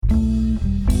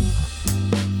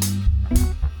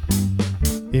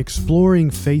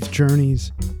exploring faith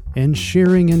journeys and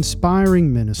sharing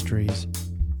inspiring ministries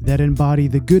that embody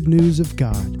the good news of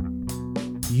God.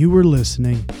 You are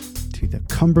listening to the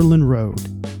Cumberland Road.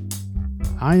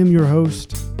 I am your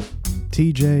host,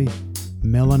 TJ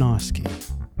Melanowski.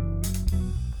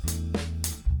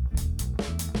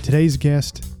 Today's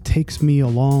guest takes me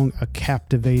along a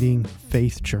captivating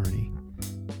faith journey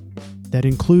that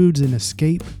includes an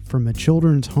escape from a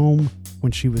children's home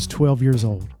when she was 12 years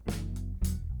old,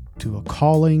 to a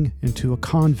calling into a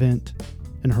convent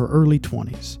in her early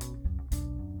 20s,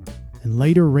 and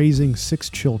later raising 6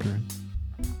 children,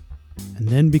 and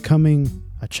then becoming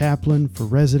a chaplain for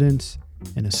residents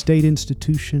in a state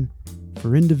institution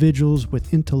for individuals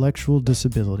with intellectual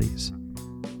disabilities,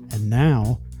 and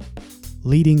now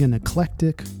leading an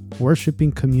eclectic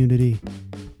worshiping community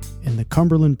in the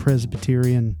Cumberland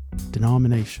Presbyterian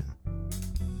denomination.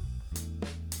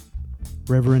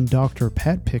 Reverend Dr.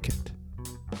 Pat Pickett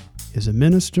is a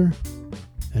minister,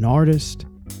 an artist,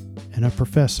 and a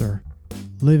professor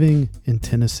living in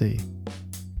Tennessee.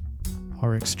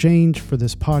 Our exchange for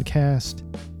this podcast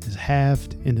is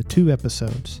halved into 2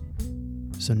 episodes.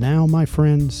 So now, my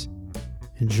friends,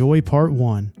 enjoy part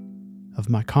 1 of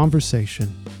my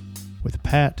conversation with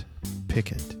Pat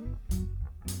Pickett.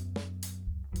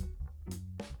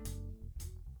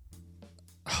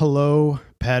 Hello,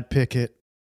 Pat Pickett,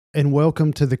 and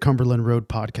welcome to the Cumberland Road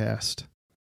podcast.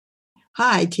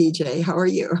 Hi, TJ. How are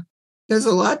you? There's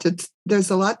a lot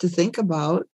to think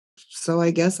about, so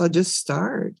I guess I'll just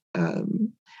start.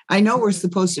 I know we're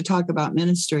supposed to talk about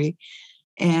ministry,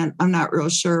 and I'm not real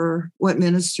sure what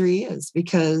ministry is,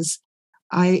 because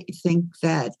I think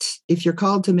that if you're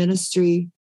called to ministry,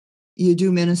 you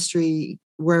do ministry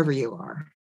wherever you are.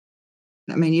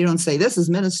 I mean, you don't say, this is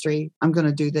ministry, I'm going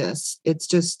to do this. It's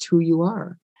just who you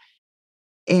are.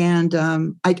 And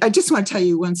I just want to tell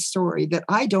you one story that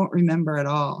I don't remember at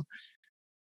all.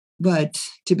 But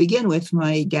to begin with,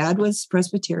 my dad was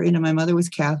Presbyterian and my mother was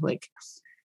Catholic.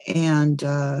 And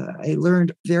I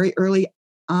learned very early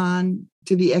on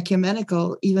to be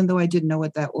ecumenical, even though I didn't know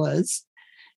what that was.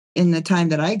 In the time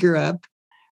that I grew up,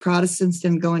 Protestants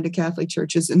didn't go into Catholic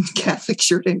churches and Catholics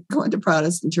sure didn't go into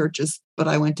Protestant churches, but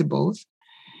I went to both.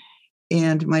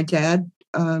 And my dad,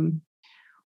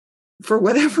 for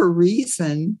whatever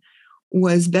reason,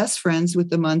 was best friends with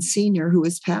the Monsignor who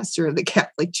was pastor of the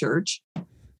Catholic Church.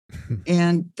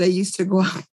 And they used to go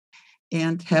out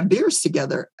and have beers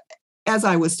together, as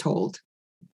I was told.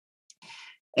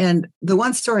 And the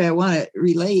one story I want to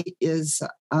relate is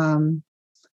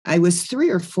I was 3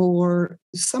 or 4,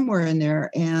 somewhere in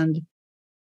there, and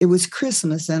it was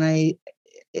Christmas, and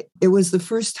it was the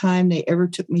first time they ever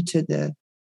took me to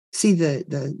see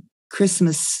the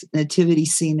Christmas nativity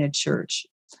scene at church.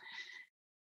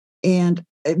 And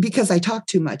because I talked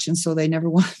too much, and so they never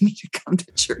wanted me to come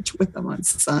to church with them on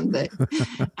Sunday.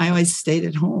 I always stayed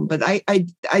at home, but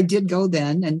I did go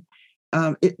then, and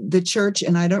the church,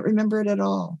 and I don't remember it at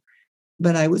all,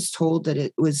 but I was told that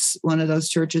it was one of those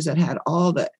churches that had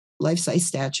all the life-size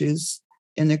statues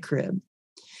in the crib.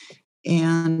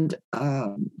 And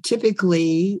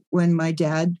typically when my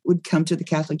dad would come to the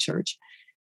Catholic Church,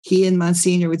 he and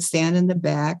Monsignor would stand in the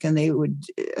back, and they would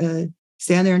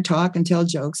stand there and talk and tell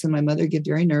jokes. And my mother would get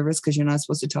very nervous because you're not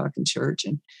supposed to talk in church.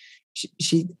 And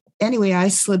anyway, I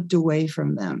slipped away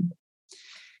from them.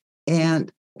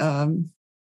 And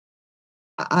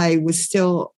I was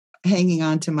still hanging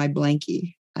on to my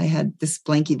blankie. I had this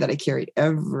blankie that I carried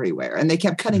everywhere, and they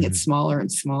kept cutting it smaller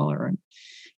and smaller. And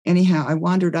anyhow, I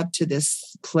wandered up to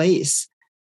this place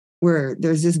where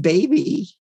there's this baby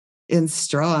in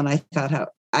straw, and I thought,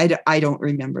 I don't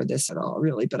remember this at all,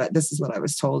 really, but this is what I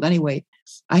was told. Anyway,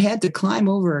 I had to climb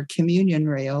over a communion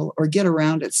rail or get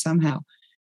around it somehow,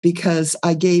 because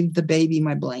I gave the baby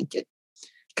my blanket,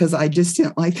 because I just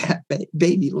didn't like that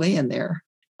baby laying there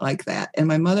like that. And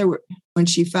my mother, when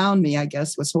she found me, I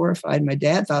guess, was horrified. My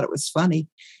dad thought it was funny.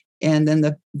 And then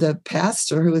the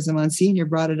pastor, who was a Monsignor,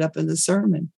 brought it up in the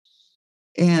sermon.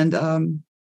 And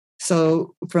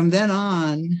so from then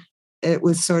on, it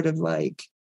was sort of like,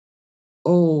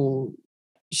 oh,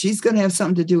 she's going to have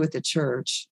something to do with the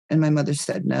church. And my mother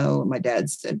said no. And my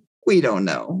dad said, we don't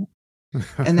know.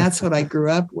 And that's what I grew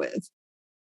up with.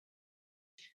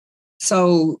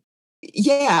 So,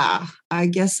 yeah, I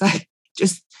guess I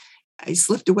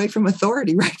slipped away from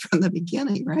authority right from the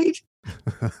beginning, right?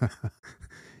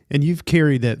 And you've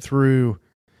carried that through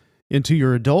into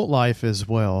your adult life as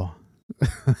well.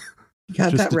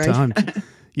 Got that right.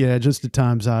 Yeah, just the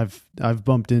times I've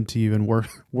bumped into you and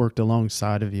worked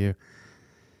alongside of you.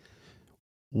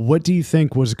 What do you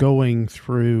think was going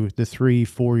through the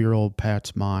 3-4-year-old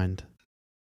Pat's mind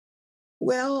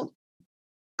Well,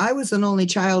 I was an only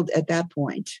child at that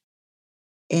point,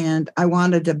 and I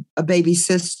wanted a baby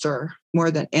sister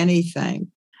more than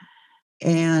anything.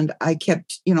 And I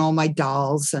kept, my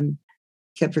dolls and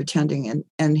kept pretending.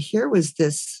 And here was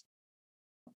this,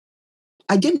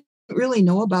 I didn't really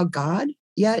know about God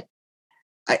yet.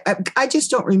 I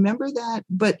just don't remember that.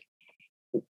 But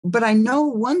I know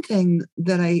one thing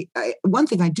that one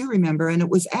thing I do remember, and it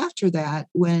was after that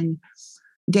when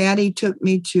Daddy took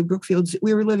me to Brookfield.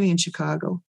 We were living in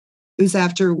Chicago. It was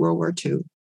after World War II.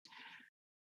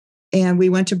 And we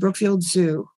went to Brookfield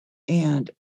Zoo, and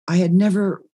I had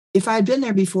never, if I had been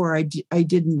there before, I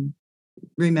didn't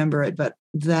remember it. But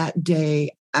that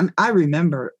day, I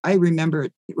remember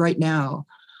it right now.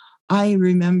 I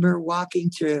remember walking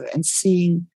through and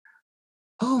seeing,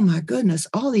 oh my goodness,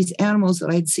 all these animals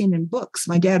that I'd seen in books.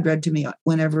 My dad read to me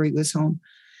whenever he was home.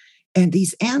 And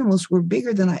these animals were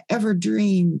bigger than I ever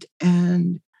dreamed.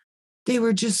 And they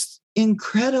were just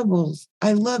incredible.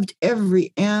 I loved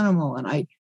every animal. And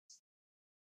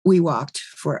we walked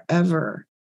forever,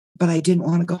 but I didn't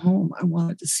want to go home. I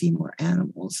wanted to see more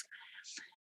animals.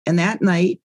 And that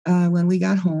night, when we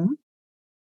got home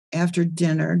after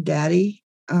dinner, Daddy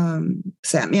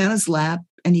sat me on his lap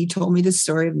and he told me the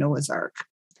story of Noah's Ark.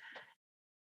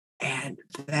 And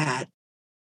that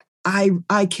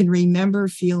I can remember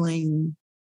feeling,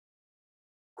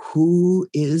 who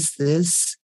is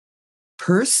this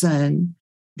person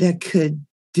that could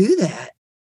do that?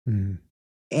 Mm.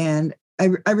 And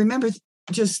I remember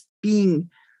just being,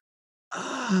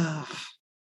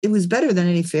 it was better than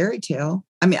any fairy tale.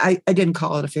 I mean, I didn't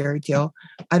call it a fairy tale.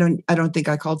 I don't think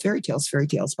I called fairy tales,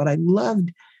 but I loved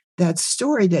that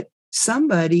story that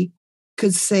somebody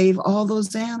could save all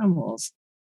those animals.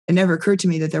 It never occurred to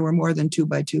me that there were more than 2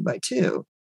 by 2 by 2.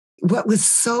 What was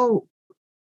so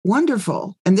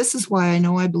wonderful, and this is why I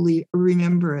know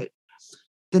remember it.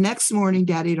 The next morning,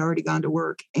 Daddy had already gone to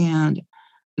work, and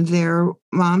their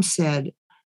mom said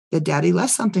that Daddy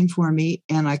left something for me,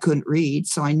 and I couldn't read,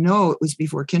 so I know it was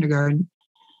before kindergarten.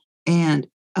 And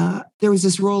there was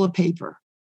this roll of paper,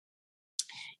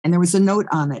 and there was a note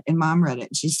on it, and Mom read it,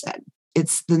 and she said,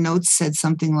 the note said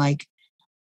something like,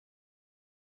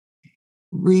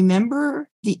 remember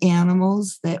the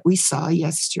animals that we saw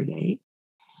yesterday.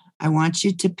 I want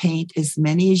you to paint as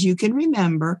many as you can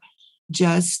remember.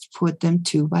 Just put them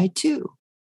 2 by 2.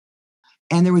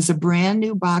 And there was a brand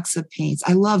new box of paints.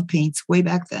 I loved paints way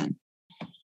back then.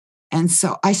 And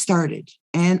so I started,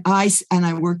 and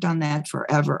I worked on that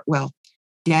forever. Well,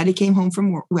 Daddy came home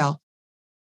from work. Well,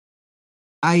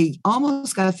 I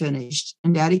almost got finished,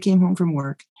 and Daddy came home from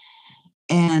work.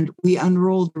 And we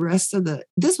unrolled the rest of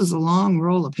this was a long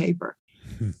roll of paper.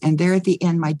 And there at the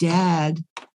end, my dad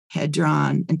had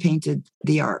drawn and painted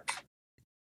the ark.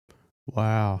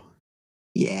 Wow.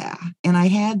 Yeah. And I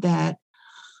had that.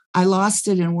 I lost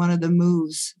it in one of the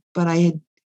moves, but I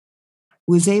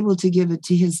was able to give it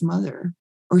to his mother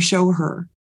or show her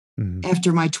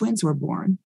after my twins were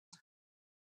born.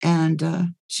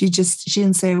 And she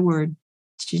didn't say a word.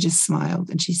 She just smiled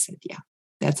and she said, yeah,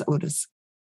 that's Otis.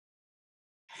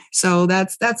 So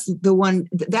that's the one.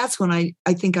 That's when I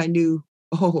think I knew,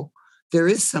 oh, there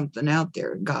is something out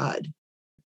there, God.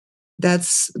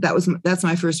 That's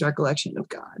my first recollection of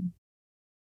God.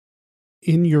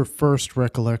 In your first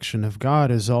recollection of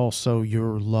God is also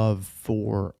your love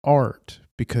for art,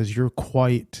 because you're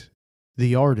quite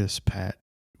the artist, Pat.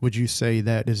 Would you say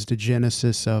that is the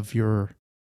genesis of your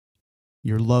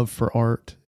love for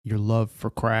art, your love for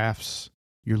crafts,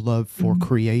 your love for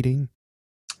creating?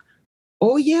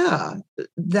 Oh, yeah,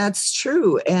 that's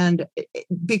true. And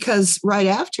because right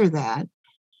after that,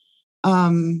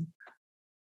 I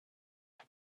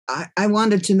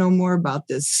wanted to know more about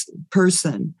this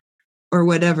person or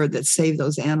whatever that saved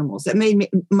those animals. That made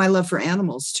my love for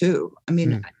animals too. I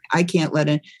mean, I can't let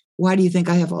it. Why do you think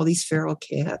I have all these feral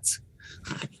cats?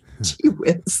 Gee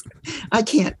whiz. I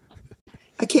can't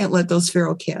let those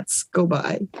feral cats go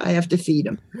by. I have to feed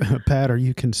them. Pat, are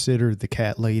you considered the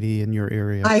cat lady in your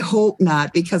area? I hope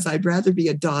not, because I'd rather be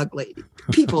a dog lady.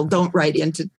 People don't write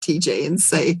into TJ and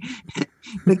say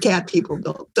the cat people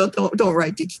don't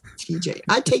write to TJ.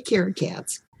 I take care of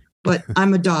cats, but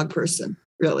I'm a dog person,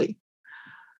 really.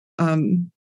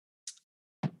 When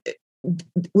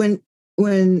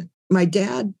my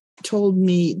dad told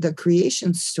me the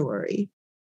creation story,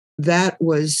 that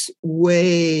was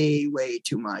way, way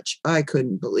too much. I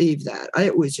couldn't believe that.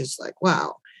 It was just like,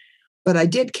 wow. But I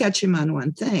did catch him on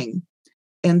one thing,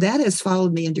 and that has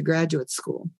followed me into graduate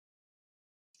school.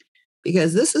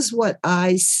 Because this is what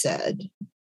I said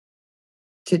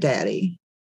to Daddy.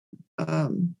 I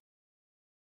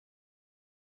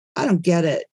don't get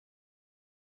it.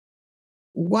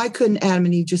 why couldn't Adam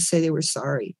and Eve just say they were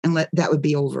sorry and let that would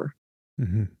be over?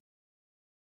 Mm-hmm.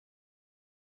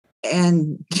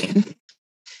 And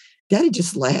Daddy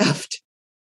just laughed.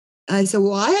 I said,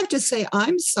 well, I have to say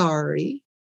I'm sorry,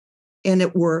 and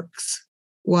it works.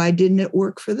 Why didn't it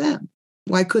work for them?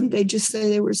 Why couldn't they just say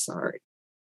they were sorry?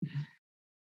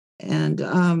 And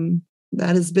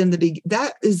that has been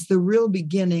that is the real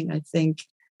beginning, I think,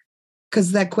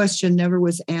 because that question never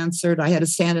was answered. I had to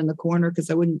stand in the corner because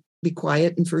I wouldn't be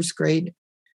quiet in first grade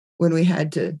when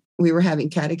we were having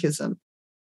catechism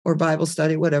or Bible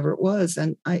study, whatever it was.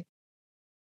 And I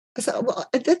said, well,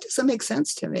 that doesn't make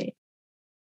sense to me.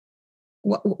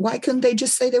 Why couldn't they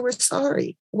just say they were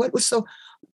sorry? What was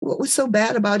so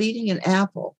bad about eating an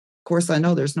apple? Of course, I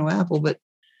know there's no apple, but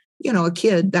a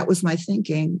kid, that was my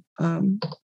thinking. And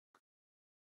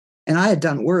I had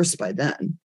done worse by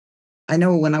then. I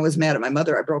know when I was mad at my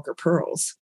mother, I broke her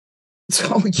pearls.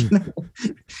 So,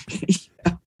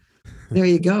 yeah, there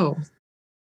you go.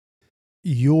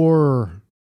 Your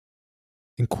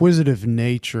inquisitive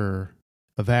nature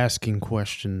of asking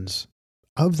questions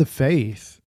of the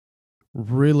faith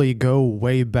really go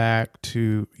way back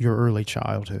to your early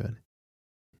childhood.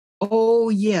 Oh,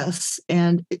 yes.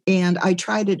 And I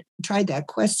tried that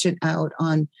question out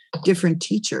on different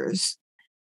teachers.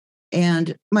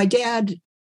 And my dad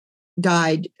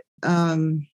died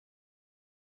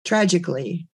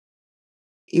tragically.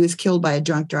 He was killed by a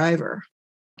drunk driver.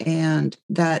 And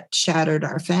that shattered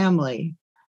our family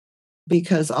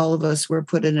because all of us were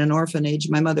put in an orphanage.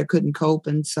 My mother couldn't cope.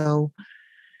 And so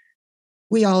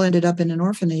we all ended up in an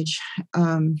orphanage.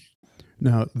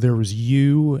 Now, there was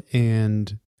you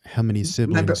and how many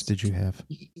siblings did you have?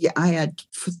 Yeah, I had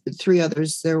 3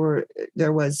 others.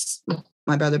 There was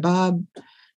my brother Bob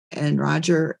and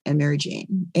Roger and Mary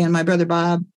Jane. And my brother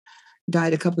Bob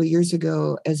died a couple of years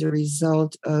ago as a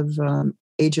result of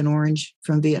Agent Orange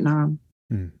from Vietnam.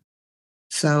 Mm.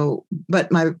 So, but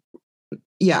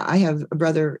I have a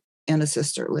brother and a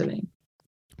sister living.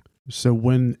 So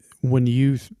when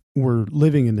you were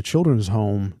living in the children's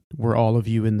home, were all of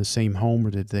you in the same home,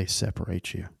 or did they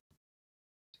separate you?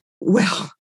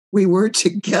 Well, we were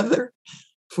together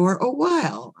for a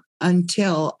while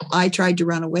until I tried to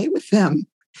run away with them.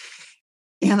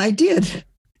 And I did.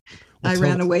 I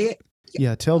ran away.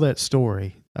 Yeah, tell that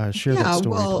story. Share that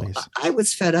story, please. I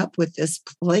was fed up with this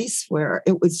place where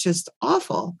it was just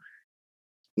awful.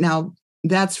 Now,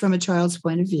 that's from a child's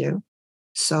point of view.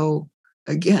 So,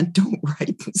 again, don't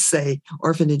write and say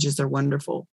orphanages are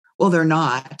wonderful. Well, they're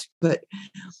not. But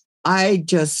I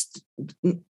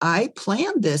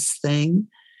planned this thing.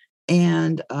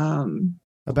 And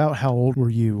about how old were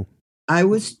you? I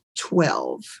was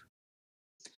 12.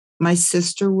 My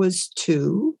sister was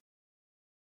 2.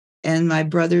 And my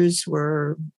brothers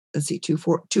were, 2,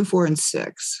 4, and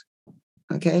 6.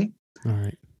 Okay. All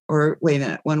right. Or wait a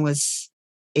minute. One was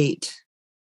 8.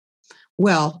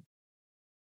 Well,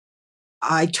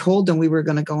 I told them we were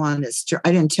going to go on this.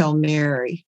 I didn't tell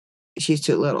Mary. She's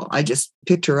too little. I just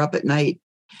picked her up at night.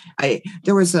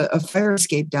 There was a fire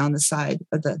escape down the side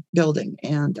of the building.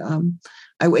 And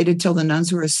I waited till the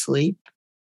nuns were asleep.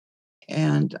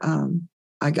 And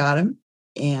I got him.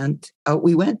 And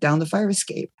we went down the fire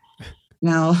escape.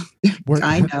 Now,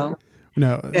 I know.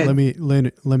 No, let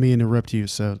me interrupt you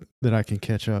so that I can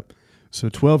catch up. So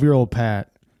 12-year-old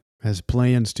Pat has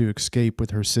plans to escape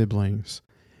with her siblings,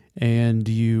 and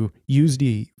you use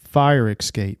the fire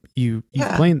escape. You've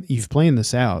planned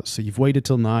this out. So you've waited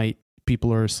till night,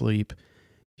 people are asleep.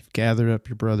 You've gathered up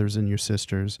your brothers and your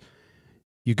sisters.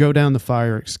 You go down the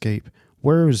fire escape.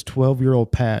 Where is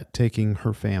 12-year-old Pat taking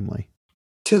her family?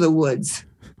 To the woods.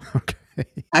 Okay.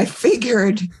 I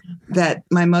figured that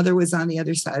my mother was on the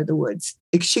other side of the woods.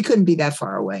 She couldn't be that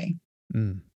far away.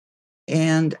 Mm.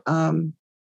 And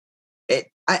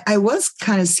I was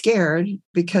kind of scared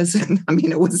because,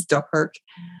 it was dark,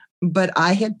 but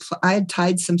I had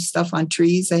tied some stuff on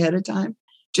trees ahead of time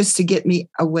just to get me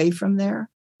away from there.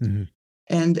 Mm-hmm.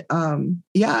 And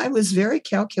I was very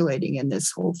calculating in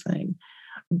this whole thing.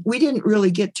 We didn't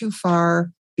really get too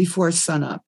far before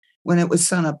sunup. When it was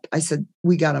sunup, I said,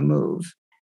 we got to move,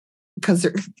 because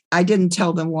I didn't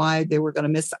tell them why they were going to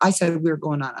miss. I said we were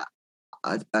going on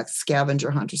a scavenger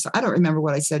hunt or something. I don't remember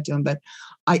what I said to them, but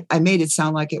I made it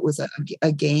sound like it was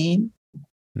a game.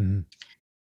 Mm-hmm.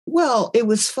 Well, it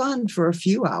was fun for a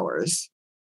few hours,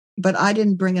 but I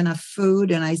didn't bring enough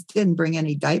food and I didn't bring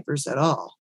any diapers at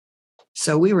all.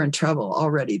 So we were in trouble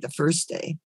already the first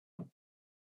day.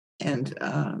 And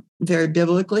very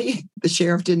biblically, the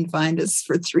sheriff didn't find us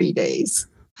for 3 days.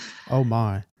 Oh,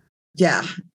 my. Yeah.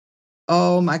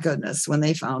 Oh, my goodness. When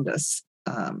they found us,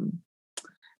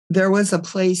 there was a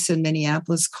place in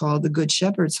Minneapolis called the Good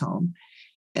Shepherd's Home.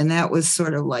 And that was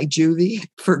sort of like juvie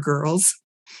for girls,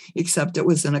 except it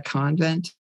was in a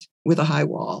convent with a high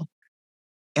wall.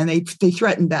 And they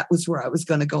threatened that was where I was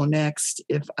going to go next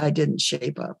if I didn't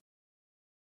shape up.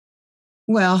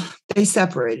 Well, they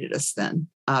separated us then,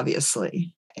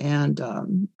 obviously. And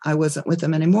I wasn't with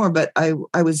them anymore. But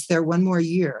I was there one more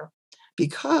year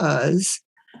because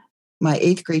my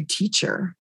 8th grade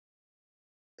teacher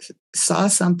saw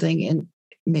something in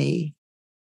me.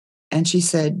 And she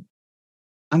said,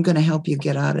 I'm going to help you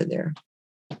get out of there.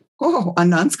 Oh, a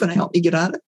nun's going to help me get out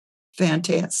of it?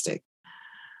 Fantastic.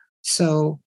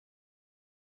 So,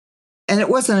 and it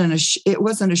wasn't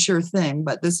a sure thing,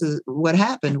 but this is what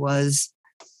happened was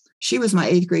she was my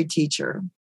 8th grade teacher.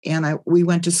 And we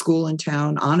went to school in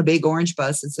town on a big orange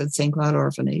bus that said St. Cloud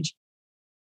Orphanage.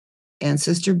 And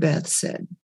Sister Beth said,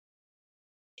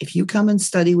 if you come and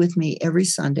study with me every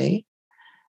Sunday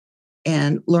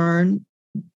and learn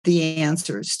the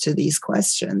answers to these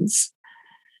questions,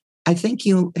 I think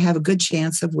you have a good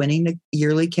chance of winning the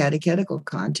yearly catechetical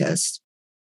contest,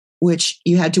 which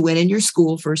you had to win in your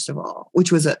school, first of all,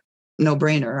 which was a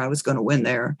no-brainer. I was going to win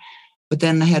there. But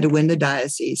then I had to win the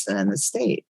diocese and then the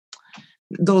state.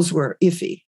 Those were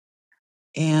iffy.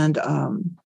 And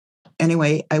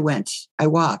anyway, I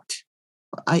walked.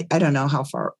 I don't know how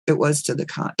far it was to the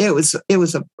it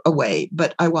was a way,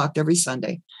 but I walked every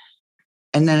Sunday.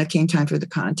 And then it came time for the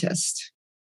contest.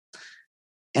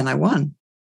 And I won.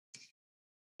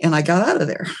 And I got out of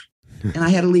there. And I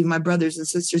had to leave my brothers and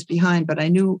sisters behind, but I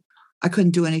knew I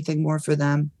couldn't do anything more for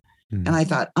them. Mm. And I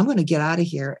thought, I'm going to get out of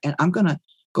here and I'm going to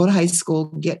go to high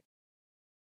school,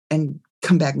 and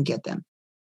come back and get them.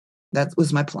 That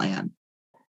was my plan.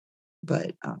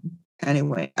 But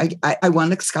anyway, I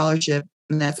won a scholarship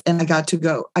and I got to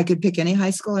go. I could pick any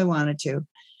high school I wanted to.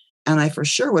 And I for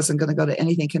sure wasn't going to go to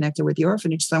anything connected with the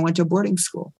orphanage. So I went to a boarding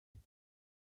school.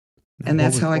 And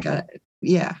that's how I got it.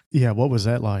 Yeah. Yeah. What was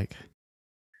that like?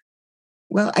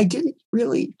 Well, I didn't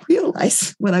really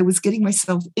realize what I was getting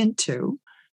myself into.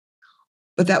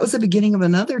 But that was the beginning of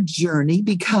another journey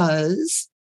because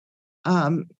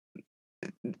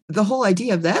the whole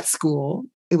idea of that school,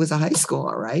 it was a high school,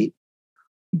 all right.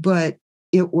 But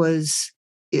they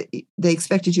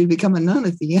expected you to become a nun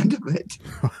at the end of it.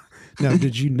 Now,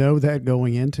 did you know that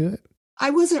going into it? I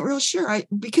wasn't real sure.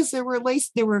 Because there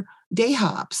were day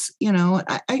hops,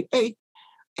 it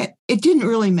didn't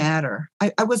really matter.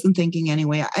 I wasn't thinking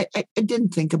anyway. I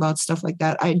didn't think about stuff like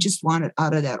that. I just wanted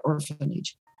out of that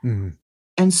orphanage. Mm-hmm.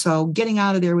 And so getting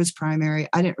out of there was primary.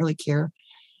 I didn't really care.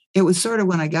 It was sort of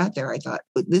when I got there, I thought,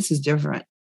 this is different.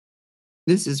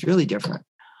 This is really different.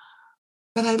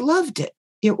 But I loved it.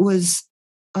 It was,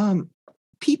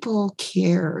 people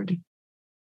cared.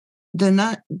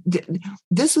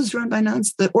 This was run by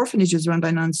nuns. The orphanage was run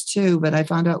by nuns too, but I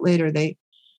found out later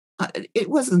it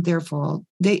wasn't their fault.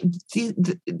 There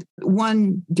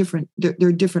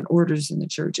are different orders in the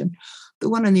church, and the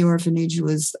one in the orphanage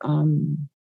was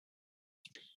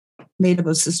made up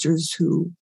of sisters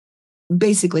who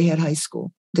basically had high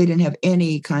school. They didn't have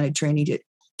any kind of training to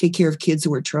take care of kids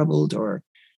who were troubled or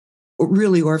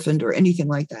really orphaned or anything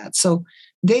like that. So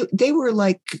they were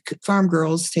like farm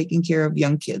girls taking care of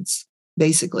young kids,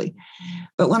 basically.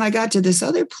 But when I got to this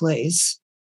other place,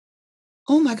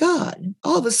 oh my God,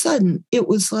 all of a sudden it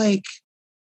was like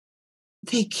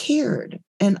they cared.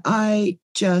 And I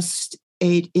just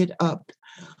ate it up.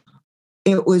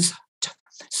 It was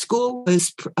school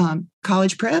was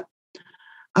college prep.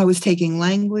 I was taking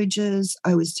languages.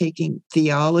 I was taking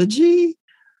theology.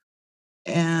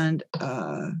 And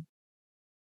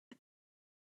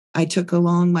I took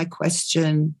along my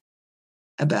question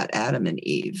about Adam and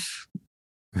Eve.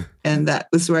 And that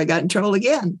was where I got in trouble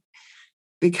again.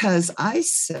 Because I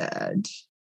said,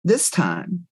 this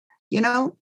time,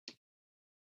 I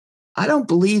don't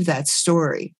believe that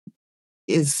story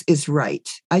is right.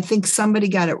 I think somebody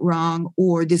got it wrong,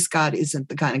 or this God isn't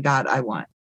the kind of God I want.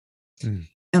 Mm.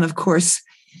 And of course,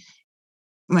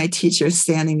 my teacher is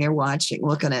standing there watching,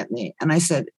 looking at me. And I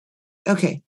said,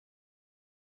 okay,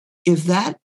 if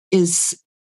that is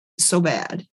so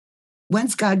bad,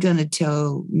 when's God going to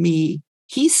tell me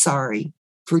he's sorry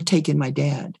for taking my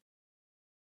dad?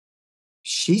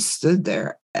 She stood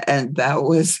there, and that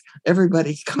was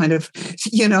everybody kind of,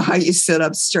 how you sit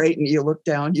up straight and you look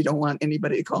down. You don't want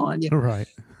anybody to call on you. Right.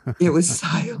 It was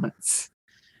silence.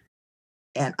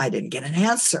 And I didn't get an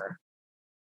answer.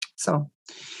 So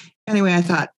anyway, I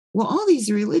thought, well, all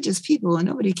these religious people and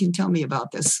nobody can tell me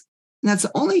about this. And that's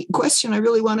the only question I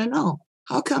really want to know.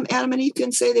 How come Adam and Eve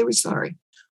couldn't say they were sorry?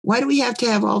 Why do we have to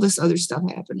have all this other stuff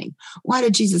happening? Why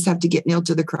did Jesus have to get nailed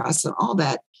to the cross and all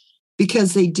that?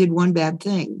 because they did one bad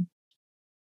thing.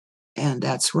 And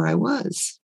that's where I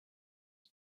was.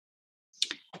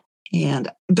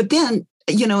 But then,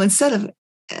 instead of,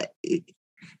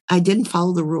 I didn't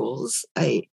follow the rules.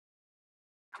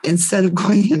 Instead of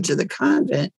going into the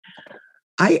convent,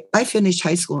 I finished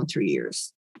high school in 3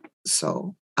 years.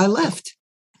 So I left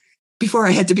before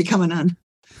I had to become a nun.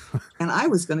 And I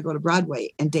was going to go to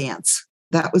Broadway and dance.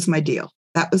 That was my deal.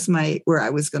 That was where I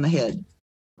was going to head.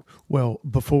 Well,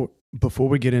 before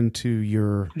we get into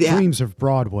your dreams of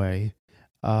Broadway,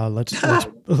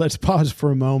 let's pause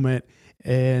for a moment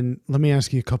and let me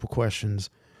ask you a couple questions.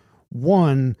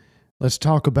 One, let's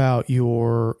talk about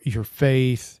your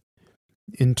faith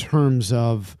in terms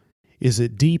of, is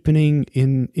it deepening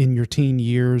in your teen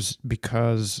years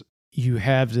because you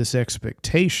have this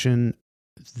expectation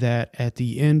that at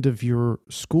the end of your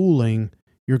schooling,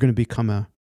 you're going to become a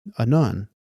nun?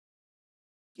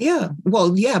 Yeah.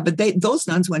 Well, yeah, but those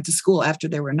nuns went to school after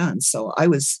they were nuns. So I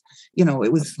was,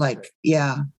 it was like,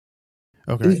 yeah.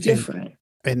 Okay. It was different.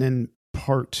 And then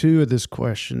part two of this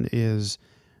question is,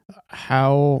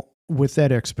 how, with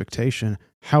that expectation,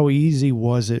 how easy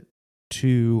was it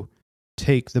to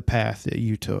take the path that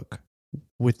you took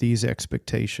with these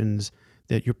expectations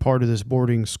that you're part of this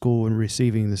boarding school and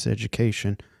receiving this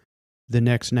education? The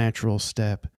next natural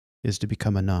step is to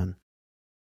become a nun.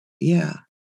 Yeah.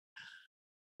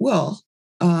 Well,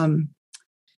 in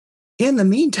the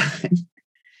meantime,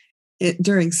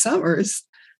 during summers,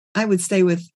 I would stay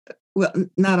with, well,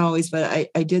 not always, but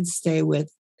I did stay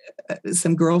with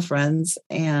some girlfriends,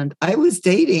 and I was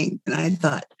dating, and I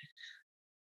thought,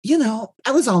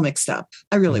 I was all mixed up.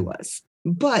 I really was.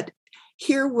 But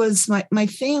here was my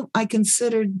family. I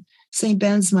considered St.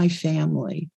 Ben's my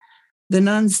family. The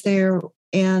nuns there,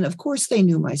 and of course they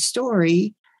knew my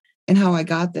story and how I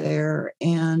got there.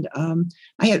 And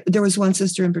there was one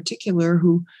sister in particular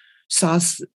who saw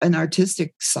an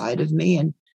artistic side of me,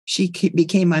 and she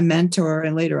became my mentor.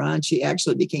 And later on, she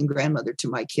actually became grandmother to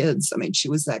my kids. I mean, she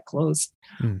was that close.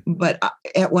 But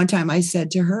at one time I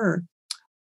said to her,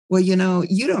 well, you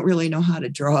don't really know how to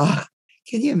draw.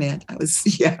 Can you imagine? I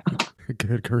was, yeah.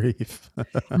 Good grief.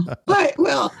 But,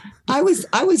 well, I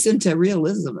was into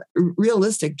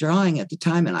realistic drawing at the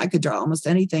time, and I could draw almost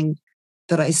anything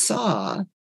that I saw.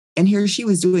 And here she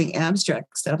was doing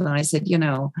abstract stuff. And I said,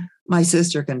 my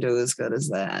sister can do as good as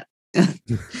that.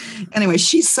 Anyway,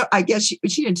 I guess she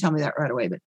didn't tell me that right away,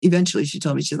 but eventually she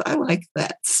told me, she said, I like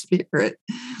that spirit.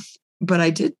 But I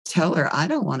did tell her, I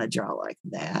don't want to draw like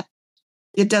that.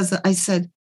 It doesn't. I said,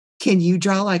 can you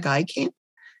draw like I can?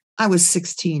 I was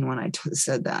 16 when I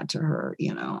said that to her,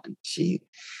 and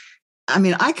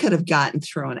I could have gotten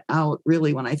thrown out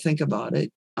really when I think about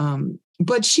it.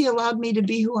 But she allowed me to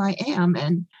be who I am.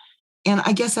 And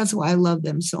I guess that's why I love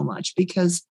them so much,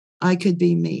 because I could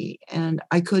be me, and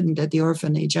I couldn't at the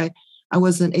orphanage. I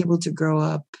wasn't able to grow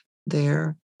up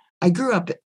there. I grew up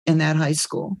in that high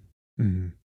school. Mm-hmm.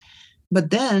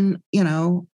 But then,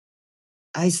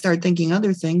 I started thinking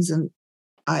other things, and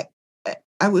I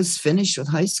was finished with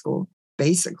high school,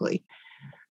 basically.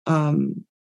 And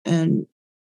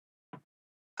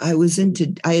I was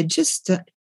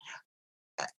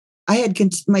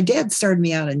my dad started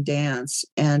me out in dance.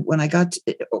 And when I got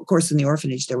of course, in the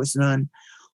orphanage, there was none.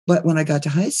 But when I got to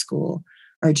high school,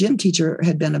 our gym teacher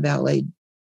had been a ballet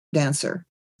dancer.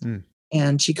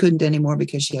 And she couldn't anymore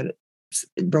because she had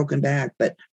a broken back.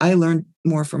 But I learned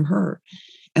more from her,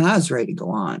 and I was ready to go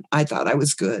on. I thought I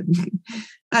was good.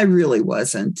 I really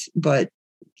wasn't, but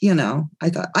I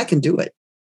thought I can do it.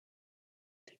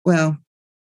 Well,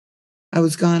 I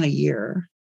was gone a year,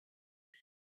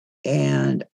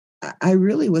 and I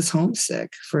really was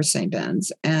homesick for St.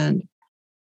 Ben's. And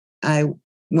I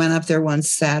went up there one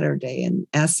Saturday and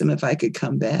asked them if I could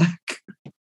come back.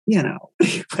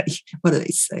 What do they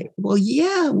say? Well,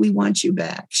 yeah, we want you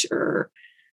back. Sure.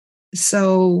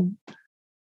 So,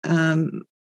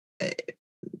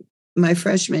 my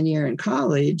freshman year in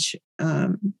college, I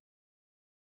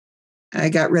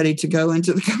got ready to go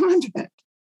into the convent.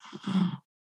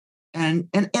 And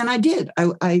I did.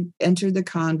 I entered the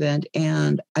convent,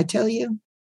 and I tell you,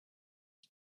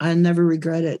 I never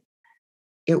regret it.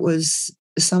 It was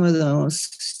some of the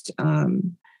most,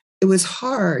 it was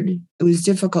hard. It was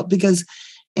difficult, because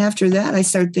after that, I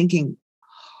started thinking,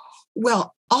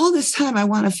 well, all this time I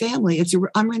want a family.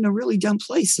 I'm in a really dumb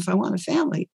place if I want a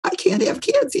family. I can't have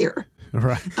kids here.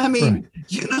 Right. I mean,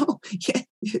 yeah.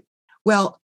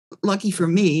 Well, lucky for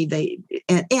me, they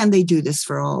do this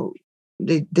for all,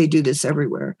 they do this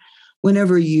everywhere.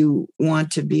 Whenever you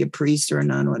want to be a priest or a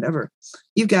nun, whatever,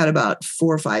 you've got about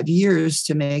 4 or 5 years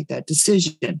to make that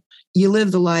decision. You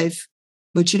live the life,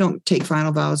 but you don't take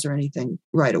final vows or anything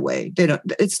right away.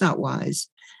 It's not wise.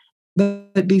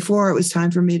 But before it was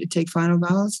time for me to take final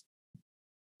vows,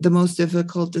 the most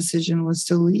difficult decision was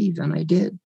to leave. And I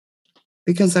did,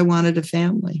 because I wanted a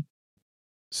family.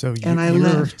 So and I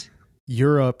left.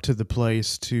 You're up to the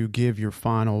place to give your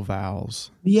final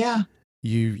vows. Yeah.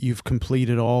 You've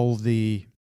completed all the,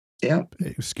 Yep.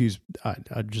 excuse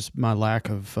I just my lack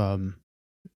of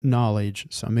knowledge,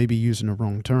 so I may be using the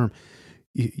wrong term.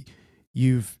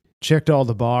 You've checked all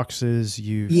the boxes,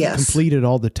 you've completed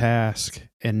all the tasks,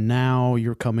 and now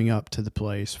you're coming up to the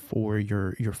place for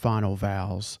your final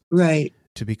vows. Right.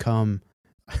 To become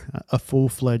a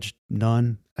full-fledged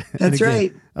nun. That's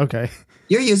right. Okay.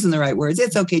 You're using the right words.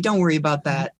 It's okay. Don't worry about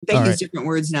that. They use different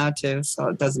words now too, so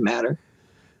it doesn't matter.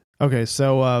 Okay.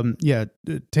 So,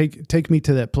 take me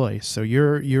to that place. So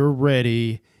you're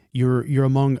ready. You're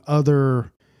among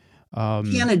other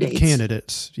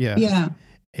candidates. Yeah. Yeah.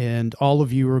 And all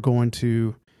of you are going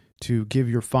to give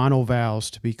your final vows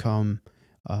to become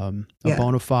a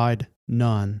bona fide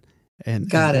nun. And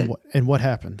what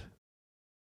happened?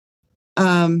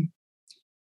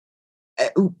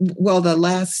 Well,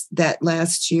 that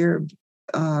last year,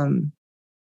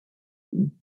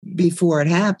 before it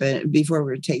happened, before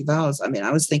we would take vows, I mean,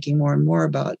 I was thinking more and more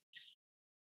about,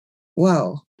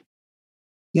 whoa,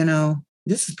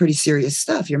 this is pretty serious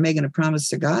stuff. You're making a promise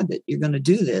to God that you're going to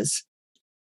do this.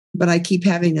 But I keep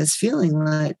having this feeling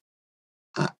that,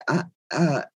 I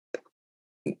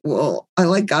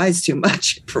like guys too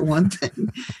much, for one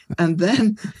thing. And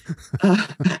then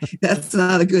that's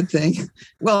not a good thing.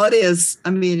 Well, it is.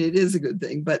 I mean, it is a good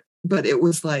thing, but it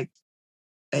was like,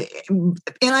 and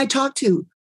I talked to,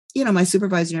 my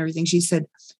supervisor and everything. She said,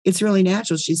 it's really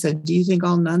natural. She said, do you think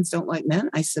all nuns don't like men?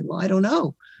 I said, well, I don't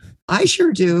know. I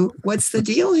sure do. What's the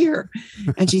deal here?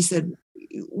 And she said,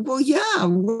 well, yeah,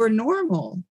 we're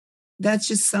normal. That's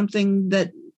just something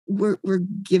that we're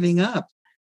giving up.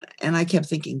 And I kept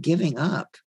thinking, giving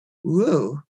up?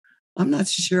 Woo, I'm not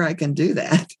sure I can do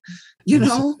that,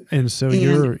 And so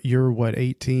you're what,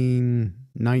 18,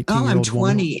 19? Oh, I'm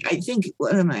 20. I think,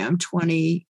 what am I? I'm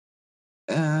 20,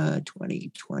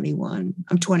 21.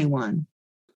 I'm 21.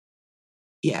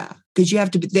 Yeah, because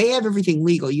they have everything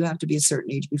legal. You have to be a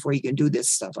certain age before you can do this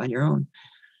stuff on your own.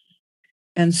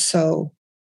 And so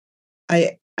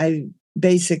I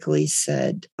basically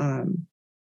said,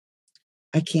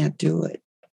 I can't do it.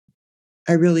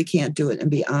 I really can't do it, and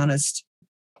be honest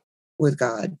with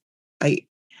God.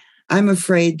 I'm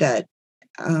afraid that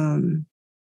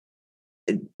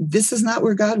this is not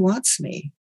where God wants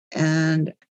me.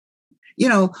 And,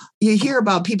 you hear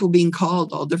about people being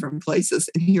called all different places.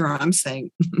 And here I'm saying,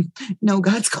 no,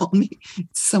 God's called me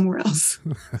somewhere else.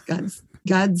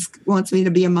 God wants me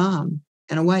to be a mom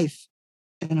and a wife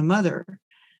and a mother.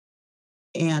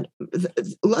 And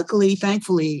luckily,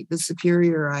 thankfully, the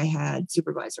superior I had,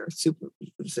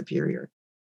 superior,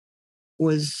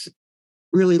 was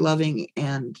really loving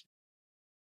and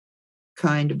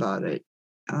kind about it.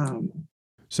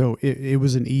 So it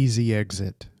was an easy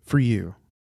exit for you.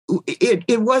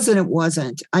 It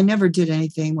wasn't. I never did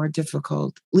anything more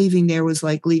difficult. Leaving there was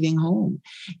like leaving home.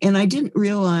 And I didn't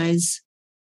realize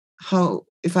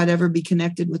if I'd ever be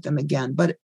connected with them again.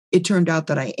 But it turned out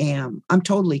that I am. I'm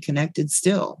totally connected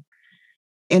still.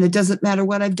 And it doesn't matter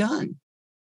what I've done.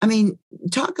 I mean,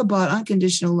 talk about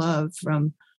unconditional love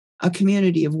from a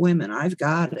community of women. I've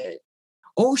got it.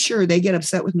 Oh, sure, they get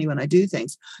upset with me when I do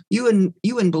things. You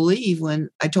wouldn't believe when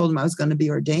I told them I was going to be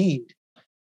ordained.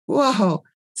 Whoa,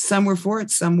 some were for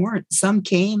it, some weren't. Some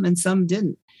came and some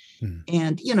didn't.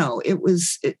 And, it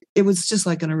was just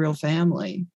like in a real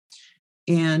family.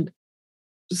 And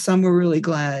some were really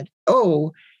glad.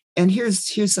 Oh, and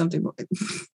here's something.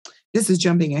 This is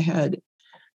jumping ahead.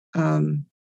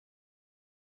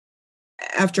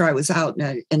 After I was out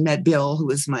and met Bill, who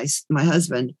was my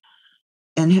husband,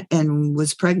 and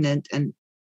was pregnant and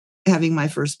having my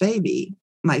first baby,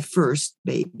 I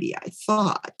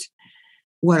thought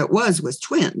what it was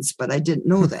twins, but I didn't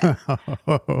know that.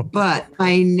 But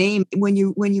my name, when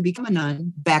you become a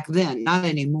nun back then, not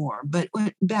anymore, but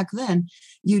back then,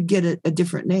 you'd get a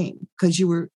different name because you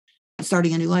were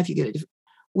starting a new life. You get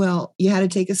you had to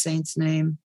take a saint's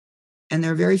name, and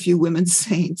there are very few women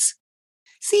saints.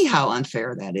 See how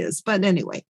unfair that is. But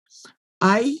anyway,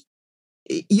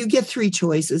 you get three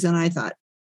choices, and I thought,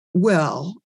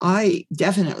 well, I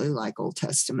definitely like Old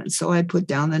Testament, so I put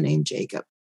down the name Jacob,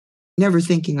 never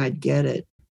thinking I'd get it.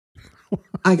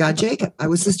 I got Jacob. I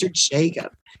was Sister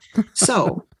Jacob.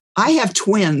 So I have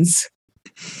twins,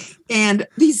 and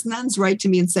these nuns write to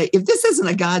me and say, if this isn't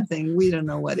a God thing, we don't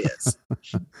know what is.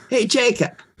 Hey,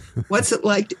 Jacob, What's it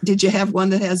like? Did you have one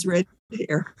that has red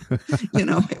hair?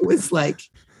 It was like,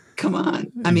 come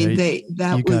on. I mean, Yeah,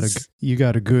 that was, you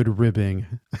got a good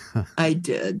ribbing. I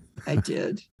did.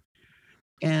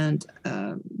 And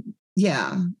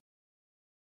yeah,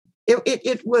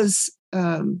 it was,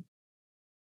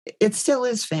 it still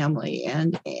is family.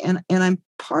 And I'm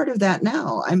part of that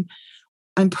now.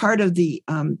 I'm part of the,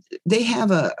 they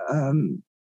have a,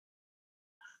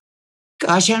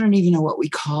 gosh, I don't even know what we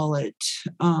call it,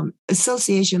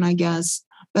 association, I guess,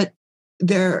 but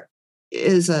there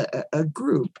is a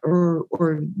group,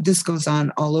 or this goes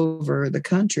on all over the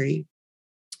country,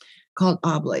 called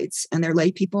Oblates, and they're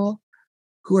lay people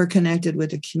who are connected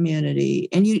with the community.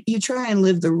 And you try and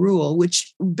live the rule,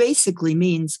 which basically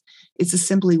means it's a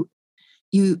simply,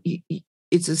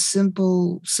 it's a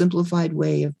simplified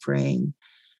way of praying.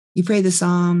 You pray the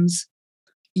Psalms.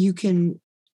 You can,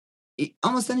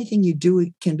 almost anything you do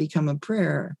can become a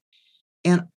prayer.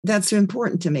 And that's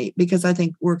important to me because I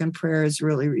think work and prayer is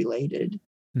really related.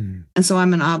 Mm. And so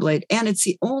I'm an oblate, and it's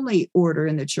the only order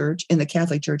in the church, in the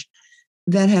Catholic Church,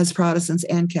 that has Protestants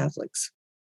and Catholics.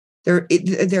 There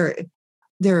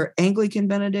are Anglican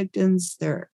Benedictines.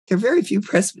 There are very few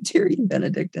Presbyterian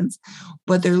Benedictines,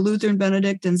 but they're Lutheran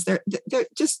Benedictines.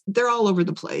 They're all over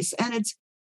the place, and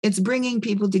it's bringing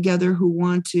people together who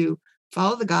want to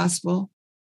follow the gospel,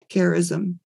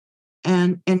 charism,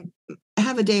 and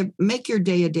have make your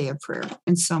day a day of prayer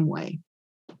in some way.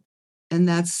 And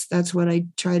that's what I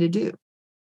try to do.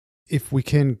 If we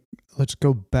can, let's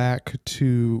go back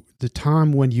to the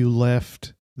time when you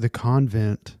left the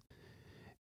convent.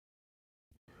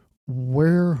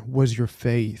 Where was your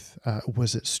faith?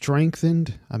 Was it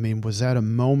strengthened? I mean, was that a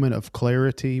moment of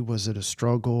clarity? Was it a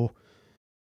struggle?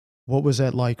 What was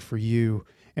that like for you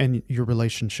and your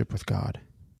relationship with God?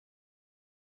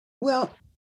 Well,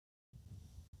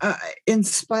 in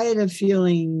spite of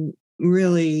feeling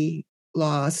really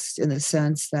lost, in the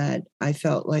sense that I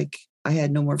felt like I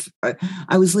had no more,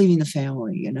 I was leaving the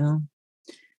family,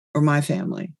 or my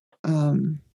family.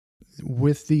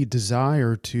 With the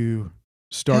desire to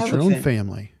start your own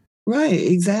family. Right,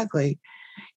 exactly.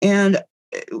 And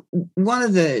one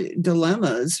of the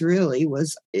dilemmas really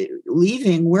was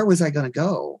leaving. Where was I going to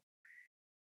go?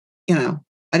 I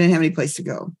didn't have any place to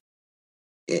go.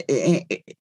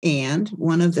 And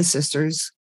one of the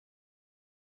sisters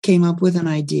came up with an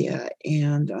idea,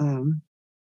 and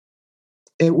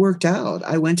it worked out.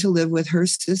 I went to live with her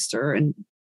sister and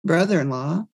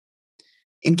brother-in-law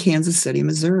in Kansas City,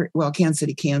 Missouri. Well, Kansas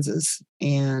City, Kansas.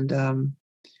 And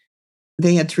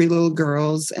they had 3 little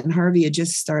girls, and Harvey had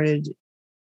just started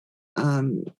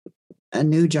a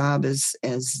new job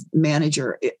as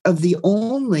manager of the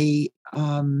only,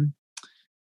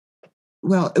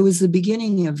 well, it was the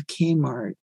beginning of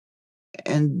Kmart,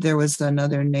 and there was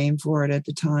another name for it at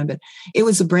the time, but it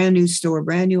was a brand new store,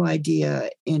 brand new idea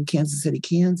in Kansas City,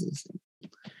 Kansas.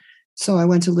 So I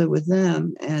went to live with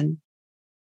them. And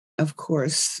of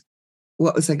course,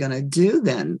 what was I going to do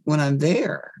then when I'm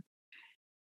there?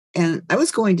 And I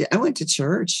went to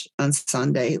church on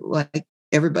Sunday like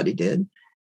everybody did.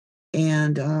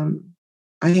 And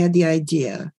I had the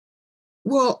idea,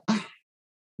 well,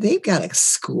 they've got a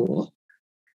school.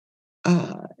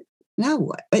 Now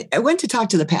what? I went to talk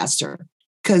to the pastor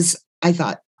because I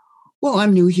thought, well,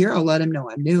 I'm new here. I'll let him know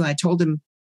I'm new. I told him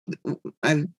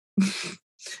I'm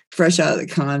fresh out of the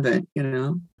convent,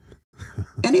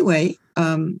 Anyway,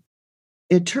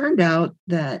 it turned out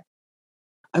that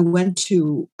I went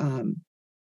to the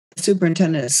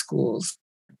superintendent of schools,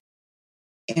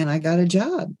 and I got a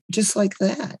job just like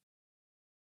that.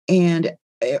 And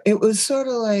it was sort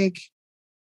of like,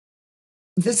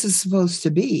 this is supposed to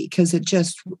be, because it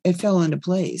fell into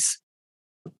place.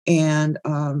 And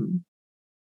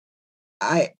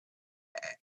I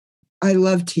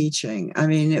love teaching. I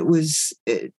mean, it was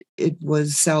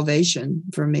salvation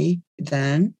for me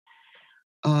then.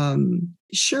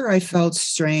 Sure, I felt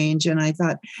strange, and I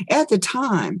thought at the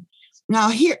time,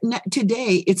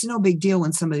 today, it's no big deal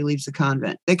when somebody leaves the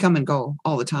convent. They come and go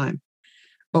all the time.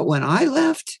 But when I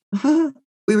left,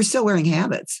 we were still wearing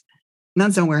habits.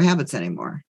 Nuns don't wear habits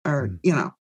anymore. Or,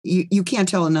 you can't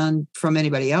tell a nun from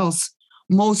anybody else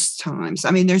most times.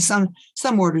 I mean, there's some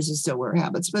orders that still wear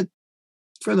habits, but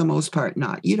for the most part,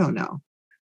 not. You don't know.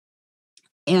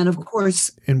 And of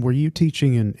course. And were you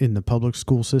teaching in the public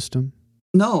school system?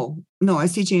 No, I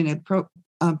was teaching in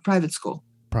a private school.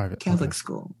 Private. Catholic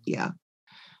school. Yeah.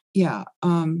 Yeah.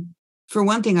 For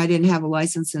one thing, I didn't have a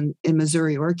license in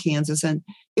Missouri or Kansas, and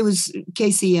it was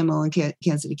KCMO and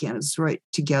Kansas City, Kansas right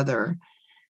together.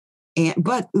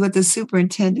 But what the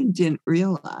superintendent didn't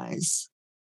realize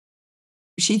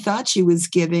she thought she was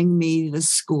giving me the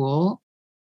school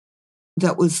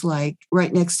that was like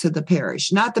right next to the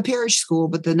parish, not the parish school,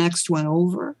 but the next one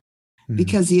over,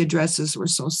 because the addresses were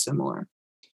so similar.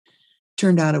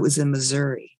 Turned out it was in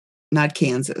Missouri, not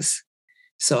Kansas.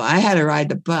 So I had to ride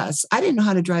the bus. I didn't know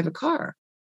how to drive a car.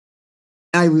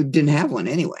 I didn't have one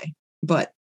anyway,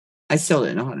 but I still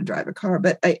didn't know how to drive a car.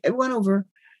 But I went over,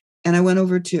 and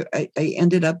I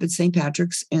ended up at St.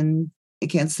 Patrick's in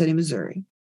Kansas City, Missouri.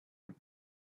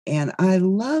 And I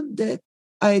loved it.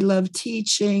 I loved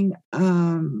teaching.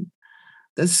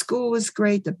 The school was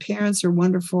great. The parents are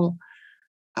wonderful.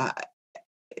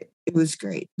 It was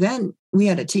great. Then we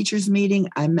had a teachers meeting.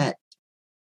 I met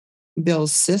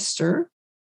Bill's sister.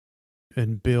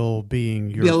 And Bill being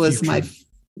your Bill is my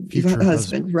future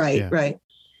husband. Right, yeah. right.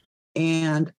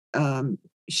 And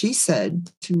she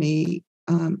said to me,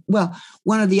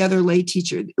 one of the other lay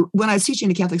teachers, when I was teaching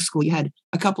in a Catholic school, you had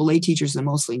a couple lay teachers and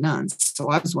mostly nuns. So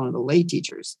I was one of the lay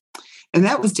teachers. And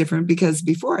that was different because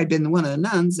before I'd been one of the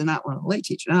nuns and not one of the lay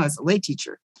teachers. Now I was a lay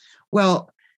teacher.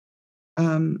 Well,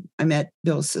 I met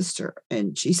Bill's sister,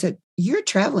 and she said, "You're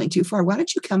traveling too far. Why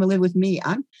don't you come and live with me?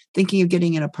 I'm thinking of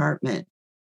getting an apartment.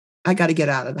 I got to get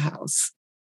out of the house."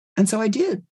 And so I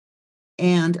did.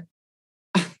 And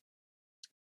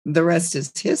the rest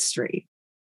is history.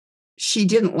 She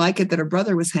didn't like it that her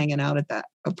brother was hanging out at that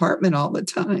apartment all the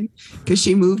time because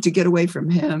she moved to get away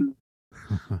from him.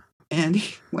 And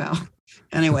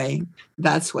anyway,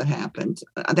 that's what happened.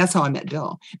 That's how I met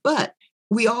Bill. But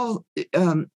we all,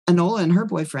 Enola and her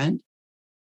boyfriend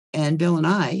and Bill and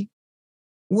I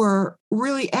were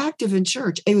really active in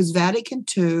church. It was Vatican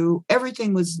II.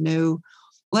 Everything was new.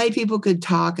 Lay people could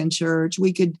talk in church.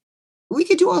 We could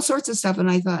do all sorts of stuff.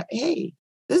 And I thought, hey,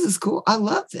 this is cool. I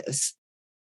love this.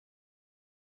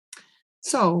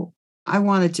 So I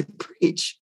wanted to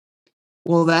preach.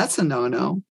 Well, that's a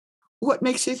no-no. What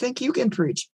makes you think you can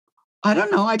preach? I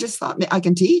don't know. I just thought I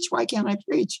can teach. Why can't I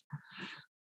preach?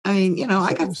 I mean,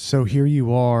 I got. So here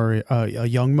you are, a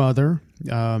young mother.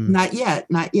 Not yet.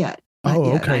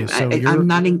 Okay. I'm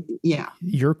not in. Yeah.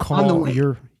 Your call.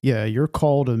 Your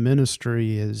call to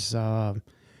ministry is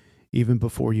even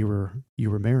before you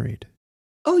were married.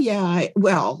 Oh yeah.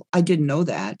 I didn't know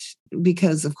that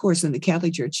because, of course, in the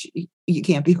Catholic Church you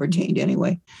can't be ordained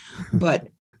anyway. But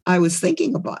I was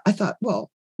thinking I thought, well,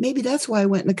 maybe that's why I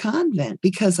went in a convent,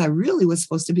 because I really was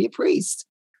supposed to be a priest.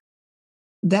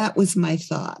 That was my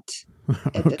thought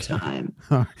at the time.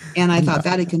 And I thought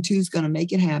Vatican II is going to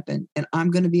make it happen, and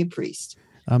I'm going to be a priest.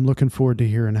 I'm looking forward to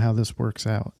hearing how this works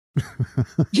out.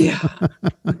 Yeah.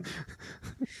 It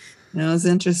was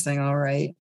interesting. All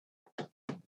right.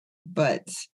 But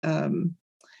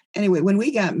anyway, when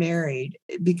we got married,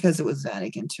 because it was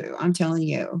Vatican II, I'm telling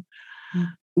you,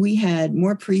 we had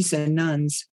more priests and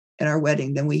nuns at our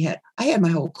wedding than we had. I had my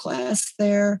whole class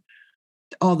there.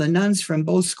 All the nuns from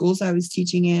both schools I was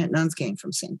teaching at. Nuns came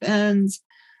from St. Ben's.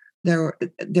 There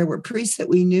were priests that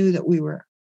we knew that we were.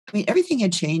 I mean, everything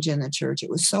had changed in the church. It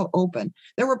was so open.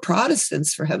 There were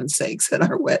Protestants, for heaven's sakes, at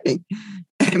our wedding.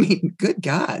 I mean, good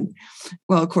God.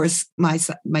 Well, of course, my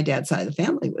dad's side of the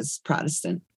family was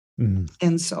Protestant. Mm-hmm.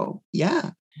 And so,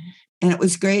 yeah. And it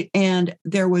was great. And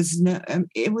there was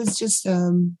it was just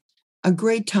a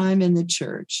great time in the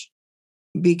church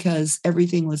because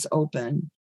everything was open.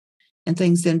 And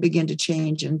things didn't begin to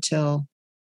change until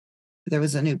there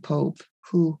was a new pope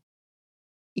who,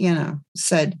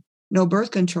 said no birth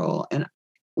control. And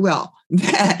well,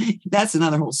 that's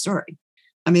another whole story.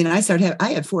 I mean, I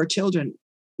had 4 children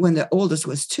when the oldest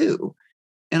was 2.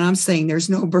 And I'm saying there's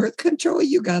no birth control.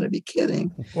 You got to be kidding.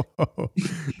 Whoa.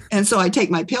 And so I take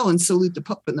my pill and salute the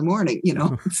Pope in the morning,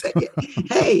 and say,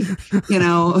 hey,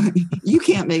 you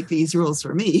can't make these rules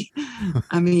for me.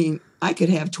 I mean, I could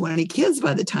have 20 kids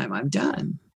by the time I'm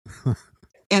done.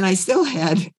 And I still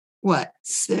had,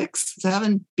 6,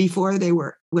 7 before they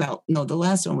were, the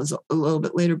last one was a little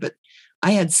bit later, but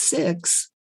I had 6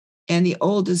 and the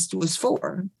oldest was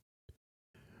 4.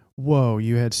 Whoa,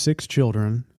 you had 6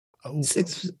 children.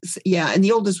 6, yeah. And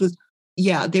the oldest was,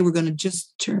 they were going to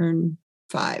just turn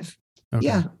 5. Okay.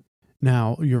 Yeah.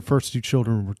 Now, your first 2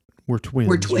 children were twins.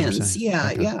 Were twins,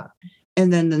 yeah, okay. Yeah.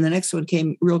 And then the next one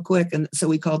came real quick, and so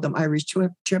we called them Irish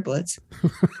triplets.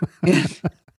 And,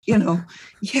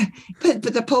 but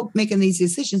the Pope making these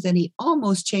decisions, and he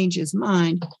almost changed his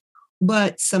mind,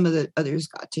 but some of the others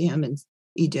got to him, and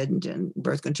he didn't, and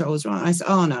birth control was wrong. I said,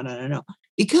 oh, no.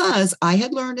 Because I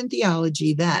had learned in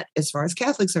theology that as far as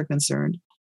Catholics are concerned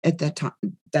at that time,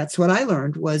 that's what I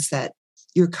learned, was that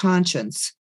your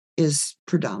conscience is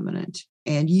predominant,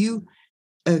 and you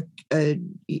have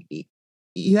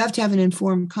to have an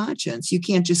informed conscience. You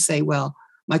can't just say, well,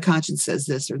 my conscience says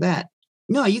this or that.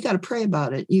 No, you got to pray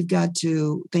about it. You've got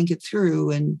to think it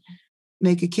through and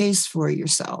make a case for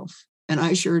yourself. And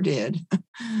I sure did.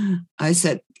 I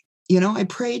said, I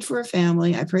prayed for a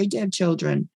family. I prayed to have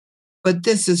children, but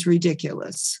this is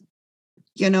ridiculous.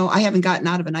 I haven't gotten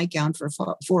out of a nightgown for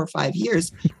 4 or 5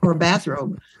 years, or a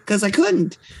bathrobe, because I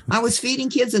couldn't. I was feeding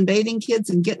kids and bathing kids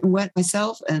and getting wet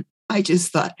myself. And I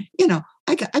just thought,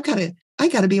 I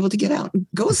got to be able to get out and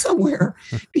go somewhere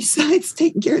besides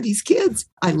taking care of these kids.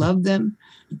 I love them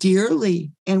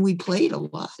dearly, and we played a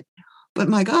lot. But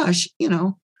my gosh,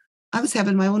 I was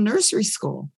having my own nursery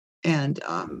school, and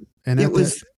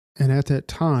at that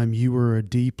time, you were a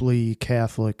deeply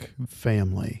Catholic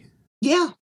family. Yeah,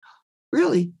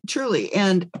 really, truly.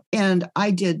 And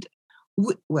I did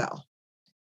well.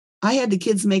 I had the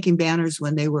kids making banners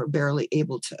when they were barely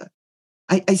able to.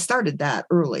 I started that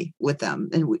early with them,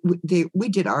 and we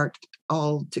did art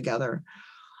all together.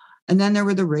 And then there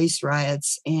were the race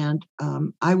riots, and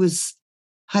I was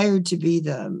hired to be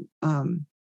the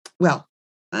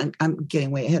I'm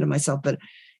getting way ahead of myself, but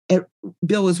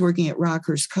Bill was working at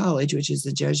Rockhurst College, which is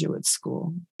the Jesuit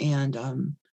school, and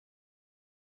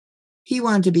he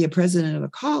wanted to be a president of a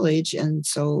college, and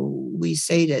so we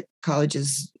stayed at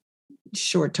colleges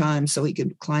short time so he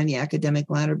could climb the academic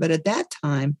ladder. But at that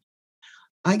time,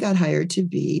 I got hired to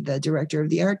be the director of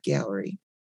the art gallery,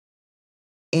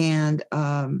 and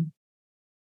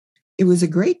it was a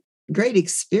great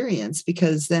experience,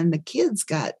 because then the kids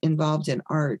got involved in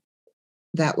art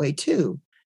that way too.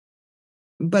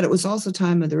 But it was also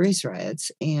time of the race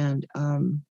riots, and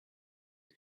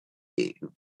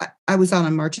I was out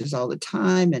on marches all the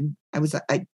time, and I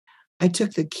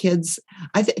took the kids.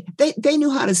 They knew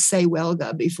how to say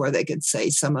 "welga" before they could say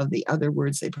some of the other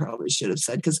words they probably should have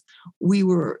said, because we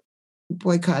were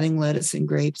boycotting lettuce and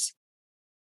grapes,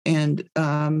 and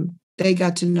they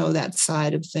got to know that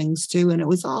side of things too. And it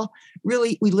was all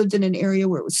really, we lived in an area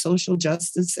where it was social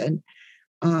justice and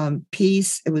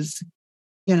peace. It was,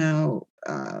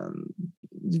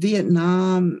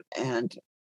 Vietnam, and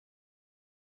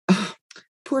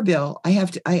poor Bill. I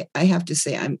have to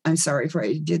say, I'm sorry for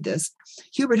I did this.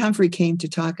 Hubert Humphrey came to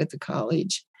talk at the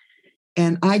college,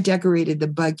 and I decorated the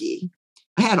buggy.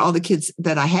 I had all the kids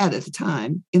that I had at the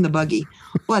time in the buggy,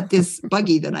 but this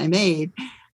buggy that I made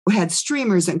had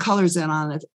streamers and colors in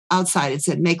on it. Outside, it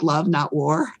said "Make love, not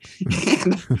war."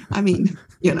 And I mean,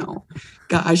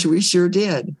 gosh, we sure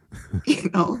did.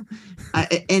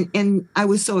 And I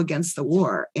was so against the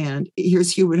war. And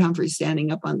here's Hubert Humphrey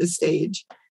standing up on the stage,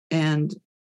 and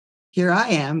here I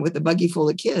am with a buggy full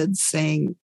of kids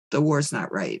saying the war's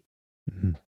not right.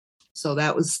 Mm-hmm. So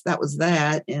that was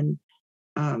that. And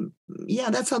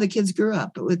that's how the kids grew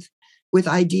up, with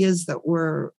ideas that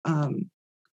were.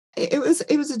 It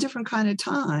was a different kind of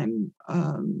time.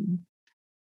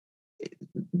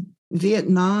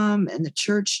 Vietnam and the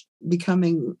church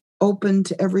becoming open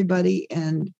to everybody,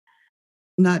 and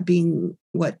not being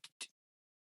what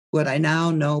I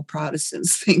now know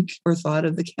Protestants think or thought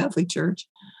of the Catholic Church.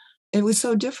 It was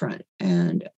so different,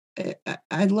 and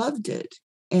I loved it.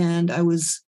 And I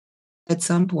was at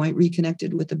some point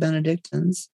reconnected with the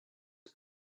Benedictines,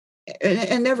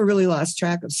 and never really lost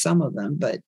track of some of them,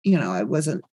 but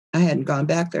I hadn't gone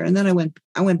back there. And then I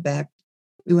went back.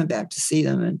 We went back to see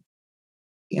them, and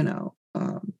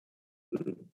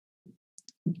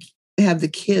have the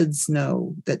kids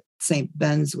know that St.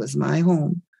 Ben's was my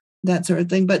home, that sort of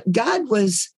thing. But God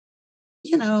was,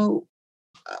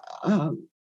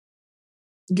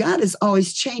 God is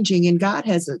always changing, and God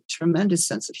has a tremendous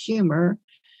sense of humor.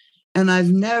 And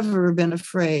I've never been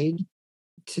afraid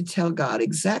to tell God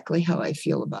exactly how I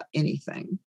feel about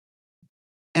anything.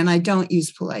 And I don't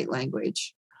use polite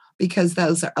language, because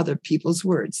those are other people's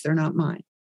words. They're not mine.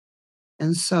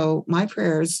 And so my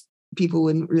prayers, people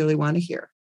wouldn't really want to hear.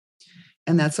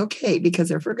 And that's okay, because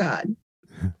they're for God.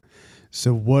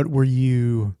 So what were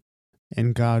you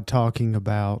and God talking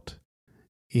about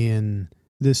in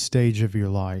this stage of your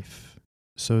life?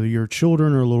 So your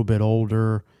children are a little bit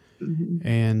older, mm-hmm.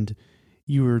 and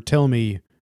you were telling me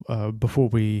before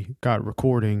we got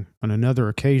recording on another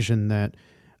occasion that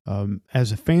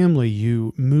as a family,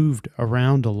 you moved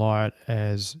around a lot,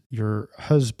 as your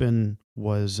husband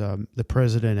was the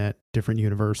president at different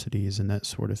universities and that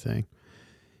sort of thing.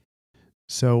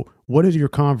 So what is your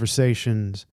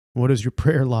conversations, what is your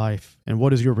prayer life, and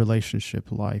what is your relationship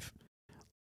life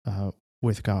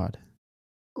with God?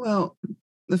 Well,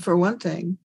 for one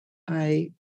thing,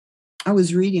 I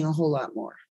was reading a whole lot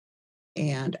more,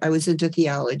 and I was into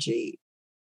theology,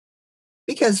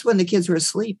 because when the kids were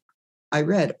asleep, I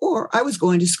read, or I was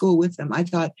going to school with them. I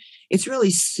thought it's really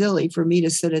silly for me to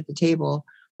sit at the table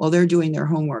while they're doing their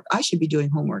homework, I should be doing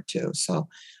homework too. So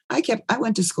I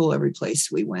went to school every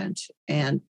place we went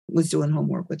and was doing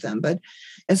homework with them. But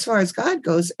as far as God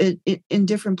goes, in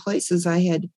different places, I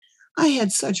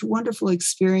had such wonderful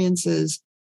experiences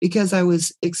because I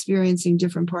was experiencing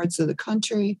different parts of the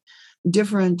country,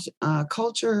 different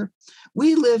culture.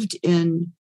 We lived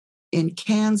in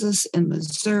Kansas, in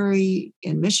Missouri,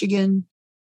 in Michigan,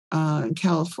 in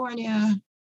California,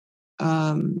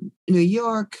 New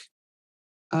York,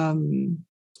 and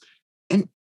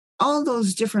all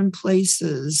those different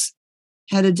places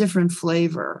had a different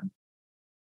flavor.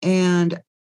 And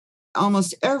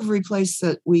almost every place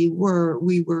that we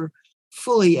were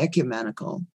fully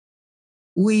ecumenical.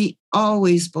 We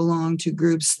always belonged to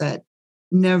groups that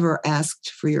never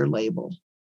asked for your label.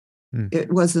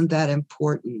 It wasn't that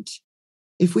important.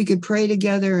 If we could pray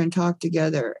together and talk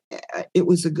together, it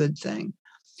was a good thing.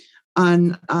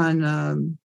 On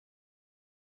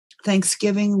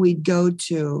Thanksgiving, we'd go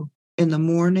in the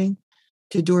morning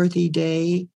to Dorothy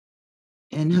Day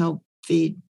and help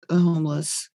feed the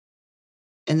homeless,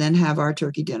 and then have our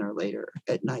turkey dinner later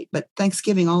at night. But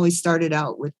Thanksgiving always started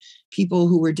out with people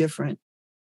who were different.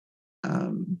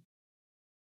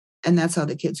 And that's how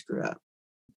the kids grew up,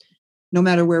 no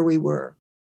matter where we were.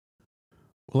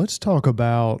 Well, let's talk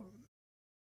about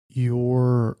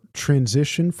your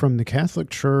transition from the Catholic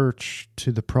Church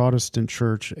to the Protestant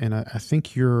Church. And I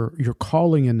think your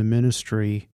calling in the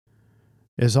ministry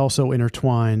is also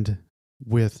intertwined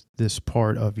with this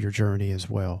part of your journey as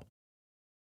well.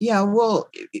 Yeah, well,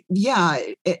 yeah.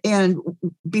 And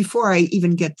before I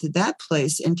even get to that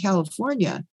place in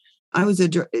California, I was a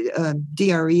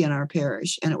DRE in our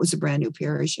parish, and it was a brand new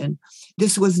parish. And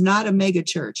this was not a mega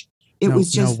church. It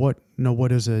was just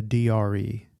what is a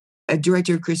DRE? A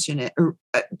director of Christian, or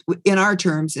in our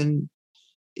terms, in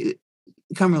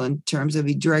Cumberland terms, it'd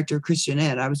be director of Christian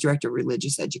ed. I was director of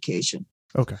religious education.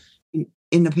 Okay.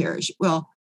 In the parish. Well,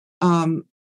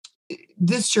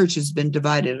 this church has been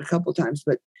divided a couple of times,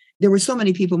 but there were so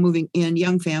many people moving in,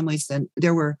 young families, and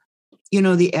there were,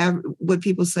 what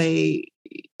people say,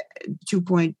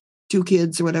 2.2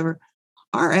 kids or whatever.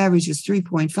 Our average was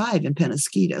 3.5 in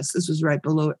Penasquitos. This was right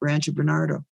below Rancho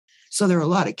Bernardo. So there were a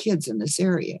lot of kids in this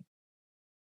area.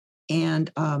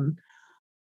 And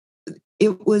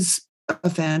it was a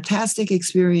fantastic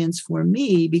experience for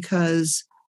me because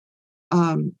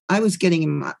I was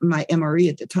getting my MRE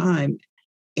at the time.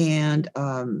 And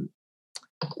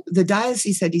the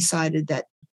diocese had decided that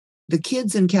the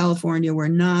kids in California were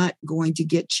not going to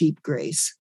get cheap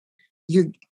grace.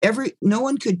 No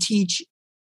one could teach,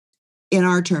 in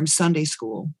our terms, Sunday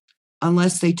school,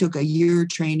 unless they took a year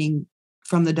training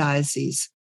from the diocese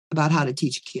about how to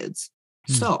teach kids.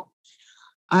 So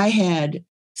I had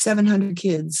 700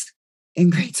 kids in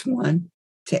grades 1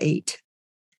 to 8.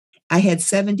 I had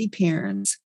 70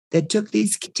 parents that took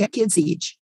these 10 kids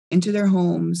each into their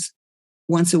homes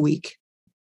once a week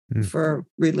for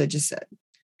religious ed.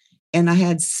 And I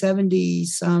had 70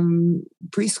 some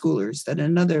preschoolers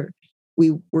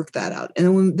we worked that out.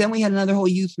 And then we had another whole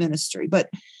youth ministry. But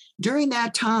during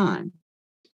that time,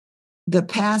 the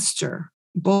pastor,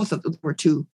 both of them were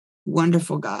two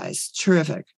wonderful guys,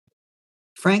 terrific.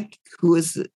 Frank, who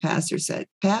was the pastor, said,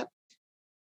 "Pat,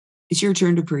 it's your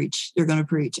turn to preach. You're going to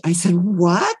preach." I said,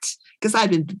 "What?" Because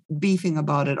I'd been beefing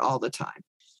about it all the time.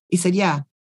 He said, "Yeah,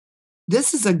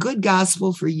 this is a good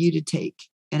gospel for you to take."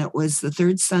 And it was the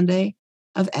third Sunday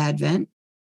of Advent.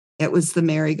 It was the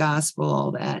Mary gospel,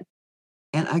 all that.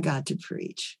 And I got to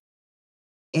preach.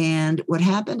 And what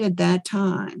happened at that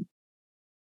time,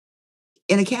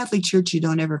 in a Catholic church, you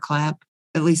don't ever clap,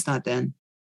 at least not then.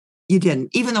 You didn't,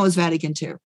 even though it was Vatican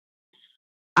II.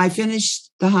 I finished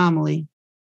the homily.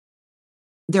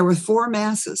 There were 4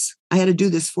 masses. I had to do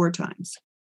this 4 times.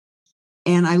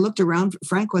 And I looked around.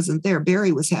 Frank wasn't there.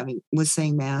 Barry was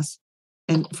saying mass,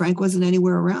 and Frank wasn't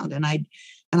anywhere around. And I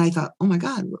thought, oh my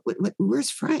God,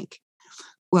 where's Frank?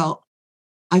 Well,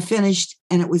 I finished,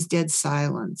 and it was dead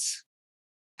silence.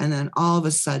 And then all of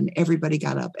a sudden, everybody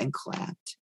got up and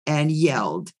clapped and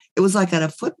yelled. It was like at a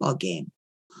football game.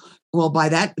 Well, by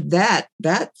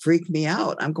that freaked me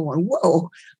out. I'm going, whoa,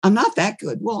 I'm not that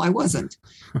good. Well, I wasn't.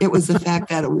 It was the fact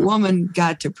that a woman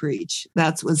got to preach.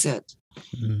 That was it.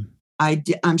 Mm-hmm.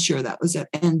 I'm sure that was it.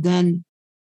 And then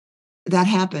that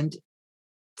happened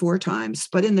 4 times.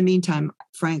 But in the meantime,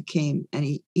 Frank came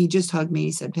and he just hugged me.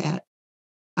 He said, "Pat,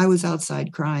 I was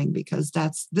outside crying because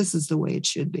this is the way it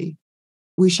should be.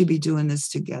 We should be doing this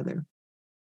together."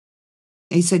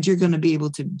 And he said, "You're going to be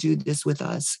able to do this with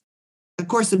us." Of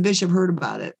course, the bishop heard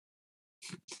about it.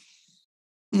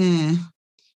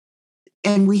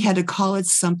 And we had to call it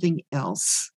something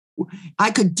else.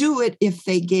 I could do it if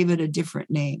they gave it a different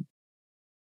name.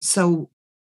 So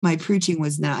my preaching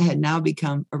had now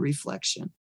become a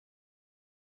reflection.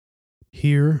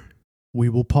 Here we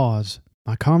will pause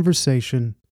my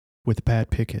conversation with Pat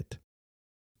Pickett.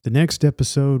 The next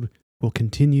episode will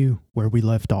continue where we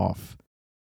left off.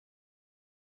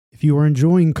 If you are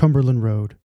enjoying Cumberland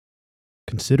Road,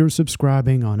 consider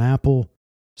subscribing on Apple,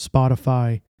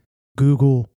 Spotify,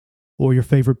 Google, or your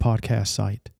favorite podcast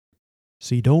site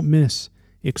so you don't miss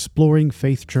exploring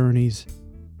faith journeys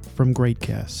from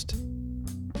GreatCast.